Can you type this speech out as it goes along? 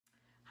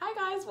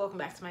guys, welcome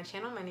back to my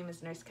channel. My name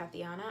is Nurse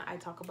Kathiana. I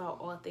talk about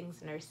all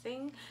things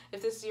nursing.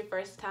 If this is your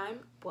first time,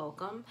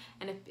 welcome.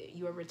 And if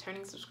you're a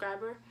returning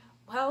subscriber,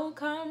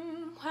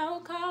 welcome back.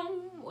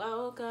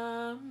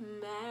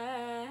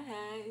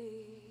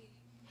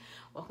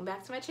 Welcome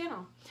back to my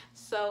channel.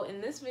 So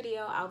in this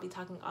video, I'll be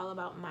talking all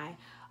about my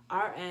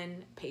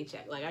RN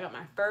paycheck. Like, I got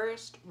my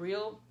first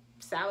real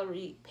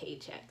salary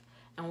paycheck,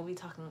 and we'll be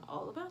talking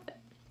all about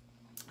that.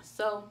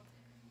 So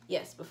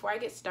yes, before I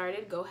get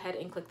started, go ahead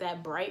and click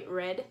that bright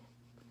red.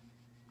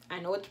 I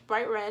know it's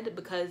bright red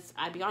because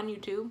I be on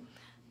YouTube.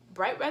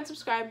 Bright red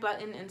subscribe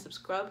button and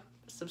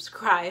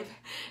subscribe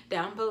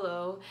down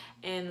below,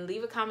 and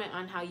leave a comment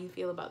on how you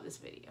feel about this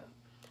video.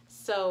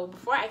 So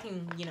before I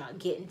can,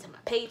 get into my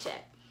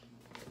paycheck,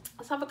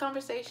 let's have a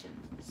conversation.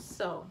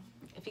 So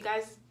if you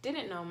guys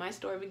didn't know, my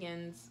story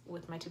begins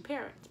with my two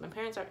parents. My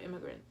parents are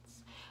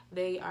immigrants.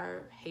 They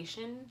are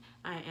Haitian.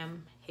 I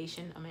am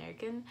Haitian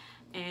American,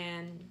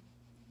 and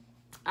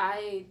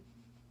I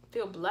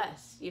feel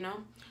blessed,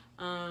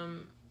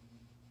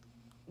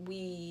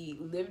 we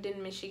lived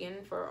in Michigan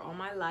for all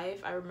my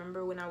life. I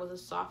remember when I was a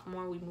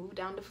sophomore, we moved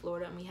down to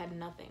Florida and we had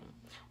nothing.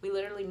 We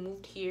literally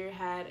moved here,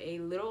 had a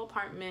little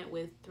apartment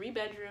with 3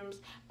 bedrooms.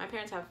 My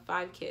parents have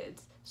 5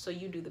 kids, so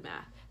you do the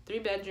math. 3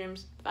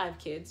 bedrooms, 5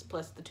 kids,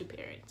 plus the 2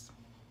 parents.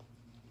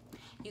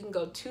 You can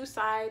go 2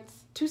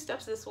 steps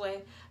this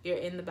way, you're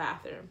in the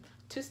bathroom.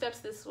 2 steps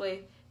this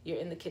way, you're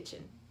in the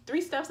kitchen.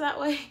 3 steps that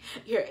way,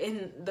 you're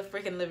in the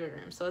freaking living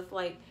room. So it's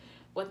like,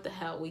 what the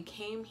hell? We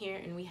came here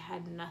and we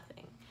had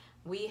nothing.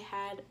 We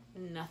had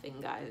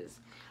nothing, guys.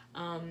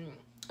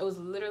 It was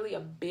literally a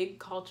big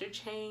culture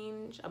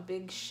change, a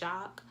big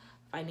shock,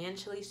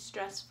 financially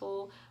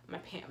stressful.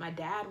 My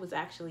dad was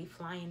actually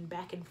flying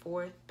back and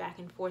forth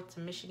to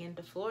Michigan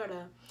to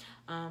Florida,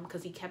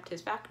 because he kept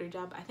his factory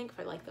job, I think,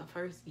 for like the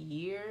first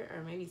year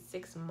or maybe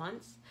 6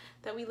 months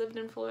that we lived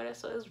in Florida.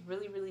 So it was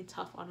really, really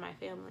tough on my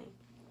family.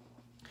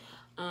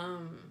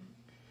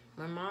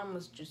 My mom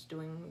was just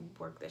doing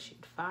work that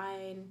she'd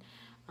find.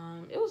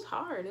 It was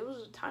hard.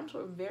 Times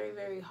were very,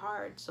 very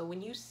hard. So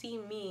when you see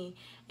me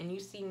and you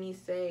see me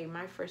say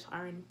my first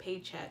RN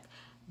paycheck,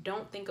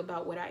 don't think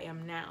about what I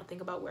am now.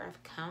 Think about where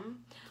I've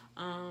come.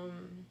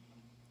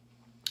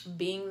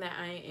 Being that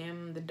I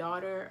am the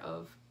daughter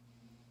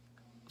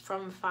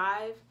from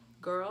 5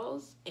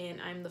 girls, and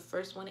I'm the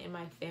first one in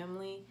my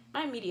family,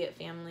 my immediate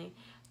family,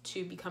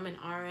 to become an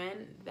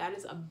RN, that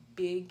is a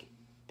big,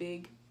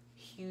 big,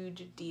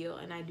 huge deal,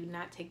 and I do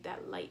not take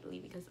that lightly,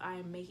 because I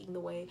am making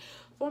the way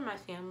for my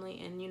family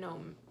and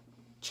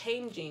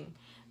changing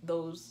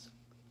those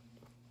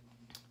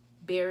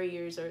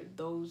barriers or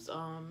those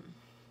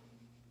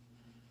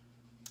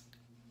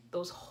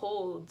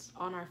holds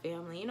on our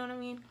family, you know what I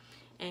mean?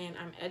 And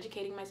I'm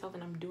educating myself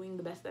and I'm doing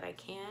the best that I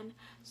can.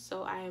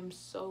 So I am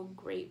so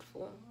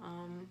grateful.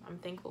 I'm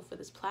thankful for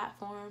this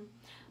platform.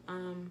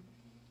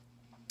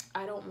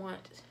 I don't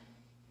want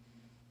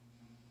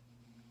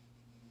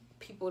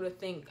people to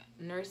think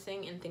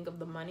nursing and think of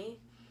the money.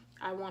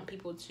 I want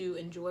people to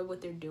enjoy what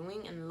they're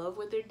doing and love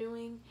what they're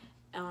doing,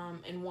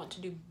 and want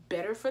to do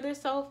better for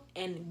themselves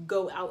and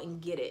go out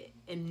and get it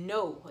and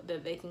know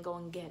that they can go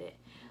and get it.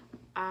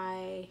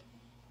 I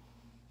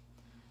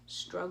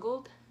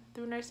struggled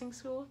through nursing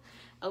school,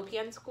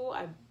 LPN school.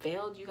 I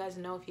failed. You guys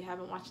know, if you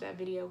haven't watched that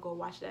video, go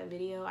watch that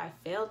video. I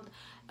failed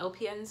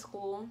LPN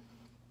school.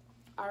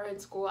 RN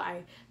school,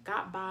 I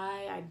got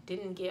by. I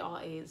didn't get all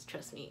A's,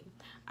 trust me.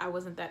 I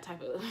wasn't that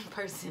type of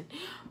person,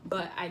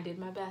 but I did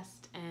my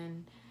best,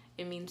 and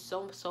it means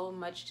so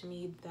much to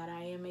me that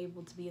I am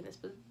able to be in this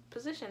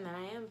position that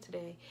I am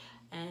today.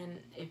 And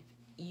if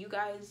you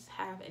guys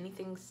have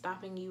anything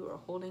stopping you or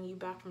holding you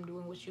back from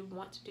doing what you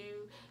want to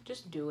do,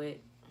 just do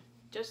it.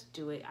 Just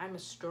do it. I'm a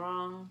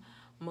strong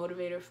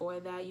motivator for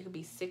that. You could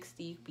be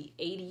 60, you could be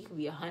 80, you could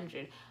be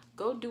 100.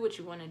 Go do what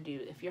you want to do.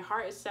 If your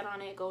heart is set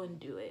on it, go and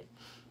do it.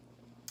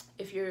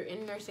 If you're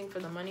in nursing for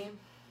the money,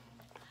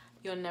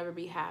 you'll never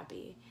be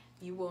happy.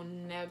 You will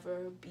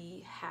never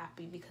be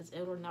happy, because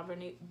it will never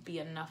be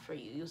enough for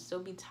you. You'll still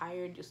be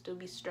tired. You'll still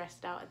be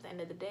stressed out at the end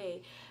of the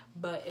day.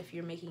 But if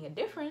you're making a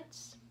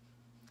difference,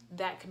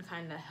 that can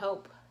kind of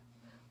help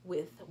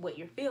with what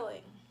you're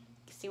feeling.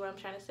 You see what I'm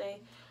trying to say?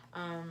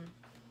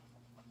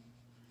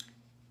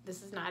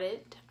 This is not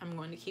it. I'm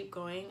going to keep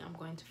going. I'm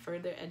going to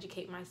further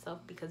educate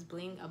myself, because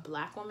being a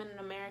Black woman in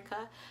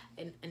America,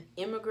 an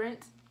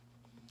immigrant,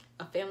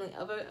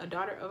 a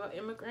daughter of an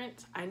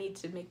immigrant, I need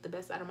to make the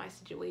best out of my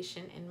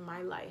situation in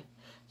my life.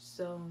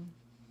 So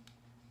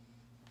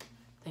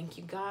thank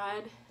you,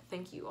 God.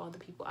 Thank you, all the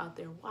people out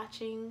there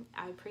watching.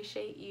 I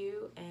appreciate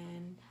you,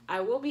 and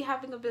I will be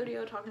having a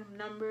video talking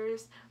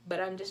numbers,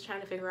 but I'm just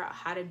trying to figure out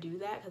how to do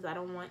that, because I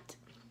don't want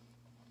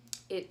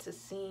it to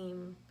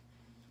seem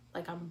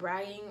like I'm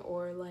bragging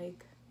or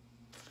like,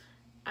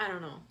 I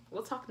don't know.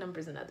 We'll talk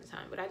numbers another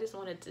time, but I just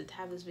wanted to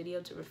have this video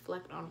to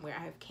reflect on where I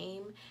have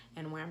came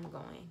and where I'm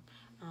going.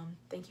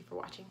 Thank you for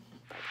watching.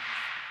 Bye.